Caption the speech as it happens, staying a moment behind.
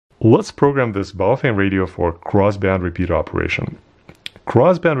Let's program this Baofeng radio for crossband repeat operation.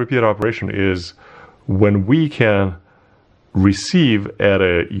 Crossband repeat operation is when we can receive at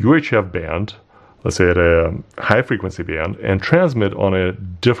a UHF band, let's say at a high frequency band, and transmit on a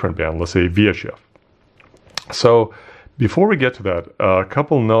different band, let's say VHF. So before we get to that, a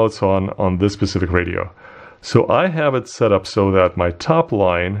couple notes on this specific radio. So I have it set up so that my top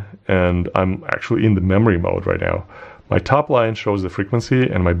line, and I'm actually in the memory mode right now, my top line shows the frequency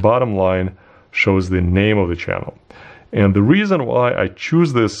and my bottom line shows the name of the channel. And the reason why I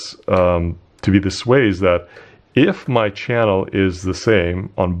choose this to be this way is that if my channel is the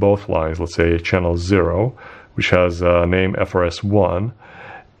same on both lines, let's say channel 0, which has a name FRS1,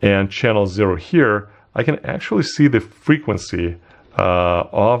 and channel 0 here, I can actually see the frequency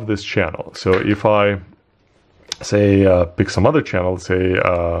of this channel. So if I say pick some other channel, say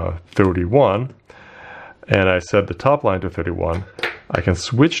 31, and I set the top line to 31, I can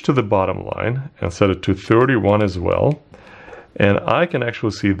switch to the bottom line and set it to 31 as well. And I can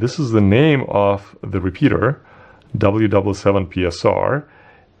actually see this is the name of the repeater, W77PSR,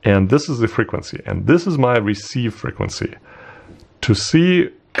 and this is the frequency, and this is my receive frequency. To see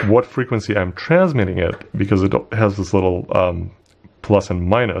what frequency I'm transmitting it, because it has this little plus and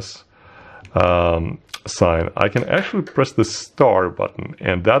minus sign, I can actually press the star button,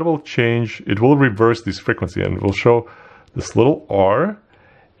 and that will change, it will reverse this frequency, and it will show this little R,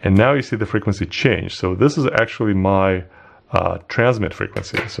 and now you see the frequency change. So this is actually my transmit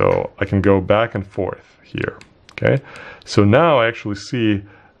frequency. So I can go back and forth here. Okay, so now I actually see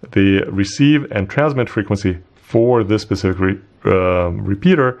the receive and transmit frequency for this specific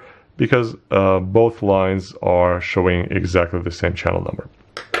repeater, because both lines are showing exactly the same channel number.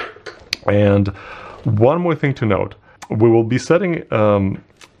 And one more thing to note, we will be setting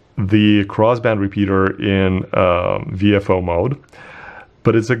the crossband repeater in VFO mode,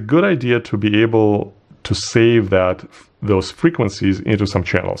 but it's a good idea to be able to save those frequencies into some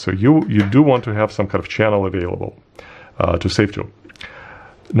channel. So you do want to have some kind of channel available to save to.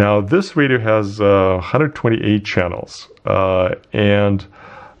 Now this radio has 128 channels, and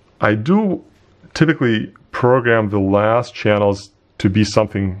I do typically program the last channels to be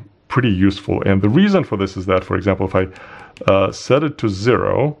something pretty useful. And the reason for this is that, for example, if I set it to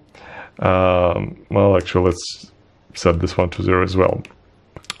 0, well, actually let's set this one to 0 as well.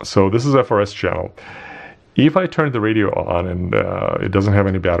 So this is FRS channel. If I turn the radio on and it doesn't have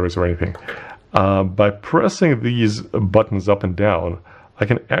any batteries or anything, by pressing these buttons up and down, I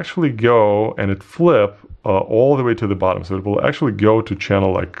can actually go and it flip all the way to the bottom. So it will actually go to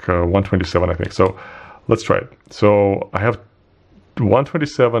channel like 127, I think. So let's try it. So I have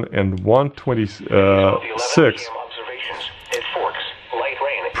 127 and 126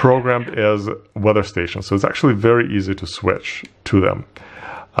 programmed as weather stations. So it's actually very easy to switch to them.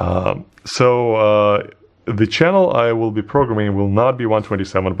 The channel I will be programming will not be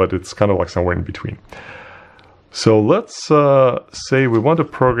 127, but it's kind of like somewhere in between. So let's say we want to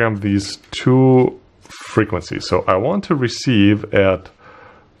program these two frequencies. So I want to receive at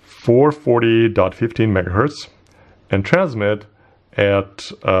 440.15 megahertz and transmit at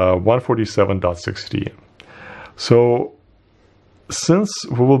 147.16. So since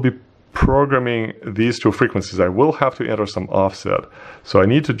we will be programming these two frequencies, I will have to enter some offset. So I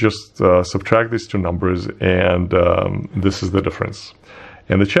need to just subtract these two numbers, and this is the difference.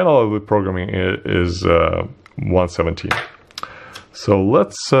 And the channel I will be programming is 117. So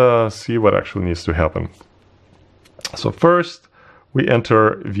let's see what actually needs to happen. So first, we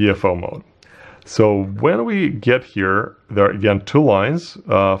enter VFO mode. So when we get here, there are again two lines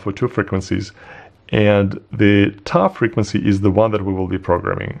for two frequencies, and the top frequency is the one that we will be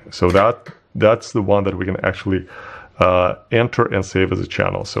programming. So that's the one that we can actually enter and save as a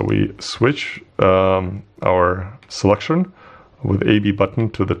channel. So we switch our selection with AB button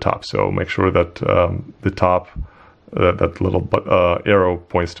to the top. So make sure that the top, that little arrow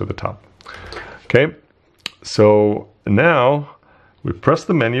points to the top. Okay, so now we press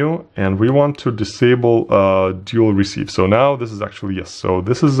the menu and we want to disable dual receive. So now this is actually yes. So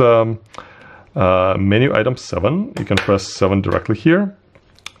this is menu item 7. You can press 7 directly here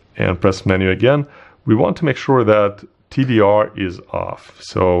and press menu again. We want to make sure that TDR is off.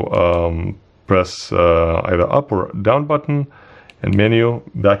 So press either up or down button and menu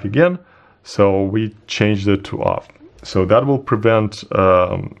back again. So we changed it to off. So that will prevent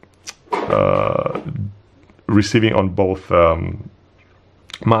receiving on both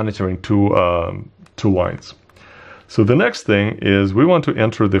monitoring two lines. So the next thing is we want to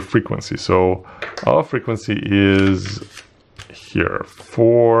enter the frequency. So our frequency is here,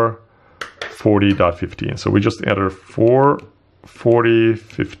 440.15. So we just enter 4 40,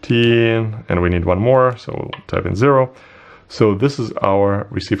 15, and we need one more, so we'll type in 0. So this is our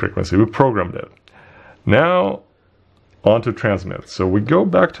receive frequency. We programmed it. Now on to transmit. So we go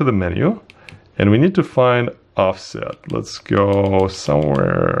back to the menu and we need to find offset. Let's go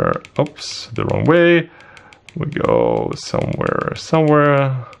somewhere. Oops, the wrong way. We go somewhere.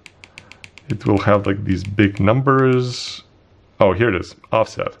 It will have like these big numbers. Oh, here it is,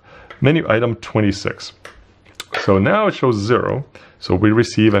 offset. Menu item 26. So now it shows 0. So we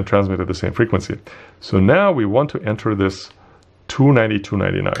receive and transmit at the same frequency. So now we want to enter this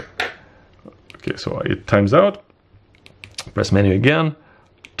 290.299. Okay, so it times out. Press menu again.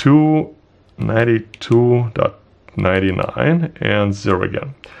 292.99 and 0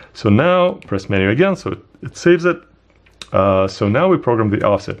 again. So now press menu again, so it saves it. So now we program the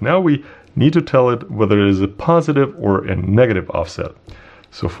offset. Now we need to tell it whether it is a positive or a negative offset.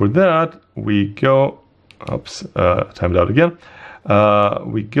 So for that, we go, timed out again.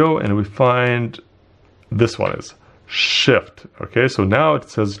 We go and we find this one is shift. Okay, so now it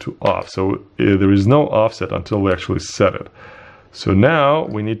says to off. So there is no offset until we actually set it. So now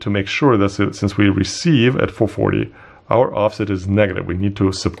we need to make sure that since we receive at 440, our offset is negative. We need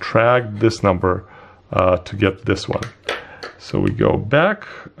to subtract this number to get this one. So we go back,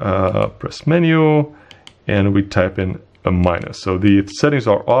 press menu, and we type in a minus. So the settings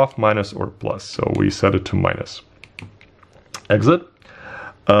are off, minus, or plus. So we set it to minus. Exit.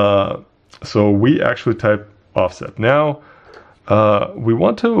 So we actually type offset. Now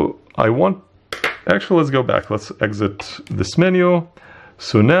actually let's go back. Let's exit this menu.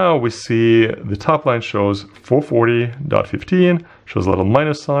 So now we see the top line shows 440.15, shows a little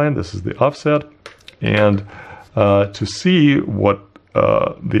minus sign. This is the offset. And to see what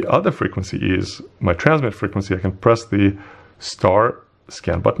the other frequency is, my transmit frequency, I can press the star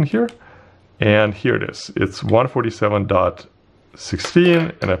scan button here. And here it is. It's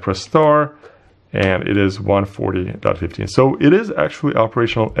 147.16, and I press star, and it is 140.15. So it is actually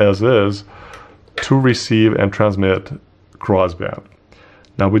operational as is to receive and transmit crossband.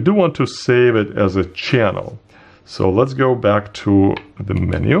 Now we do want to save it as a channel. So let's go back to the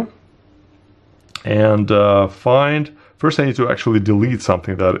menu and first I need to actually delete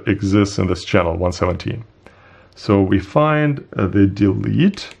something that exists in this channel 117. So we find the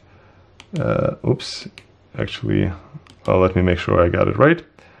delete. Oops, actually, let me make sure I got it right.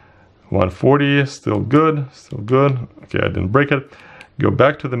 140, still good. Okay, I didn't break it. Go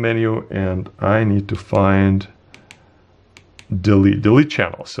back to the menu and I need to find delete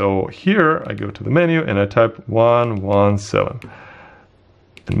channel. So here I go to the menu and I type 117.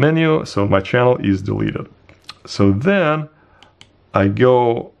 The menu, so my channel is deleted. So then I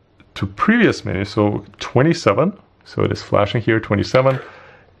go to previous menu, so 27. So it is flashing here, 27.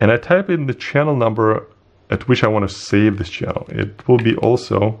 And I type in the channel number at which I want to save this channel. It will be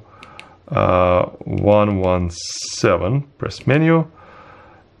also 117. Press menu.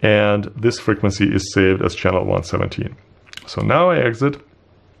 And this frequency is saved as channel 117. So now I exit.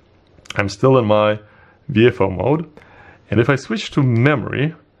 I'm still in my VFO mode. And if I switch to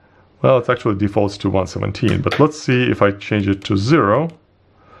memory, well, it actually defaults to 117. But let's see if I change it to 0.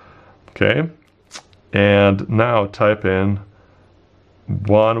 Okay. And now type in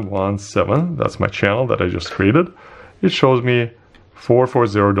 117. That's my channel that I just created. It shows me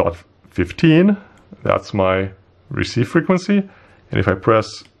 440.15. That's my receive frequency. And if I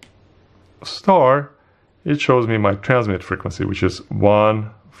press star, it shows me my transmit frequency, which is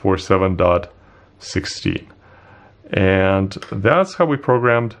 147.16. And that's how we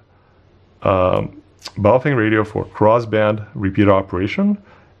programmed Baofeng radio for crossband repeater operation.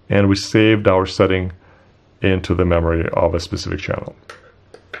 And we saved our setting into the memory of a specific channel.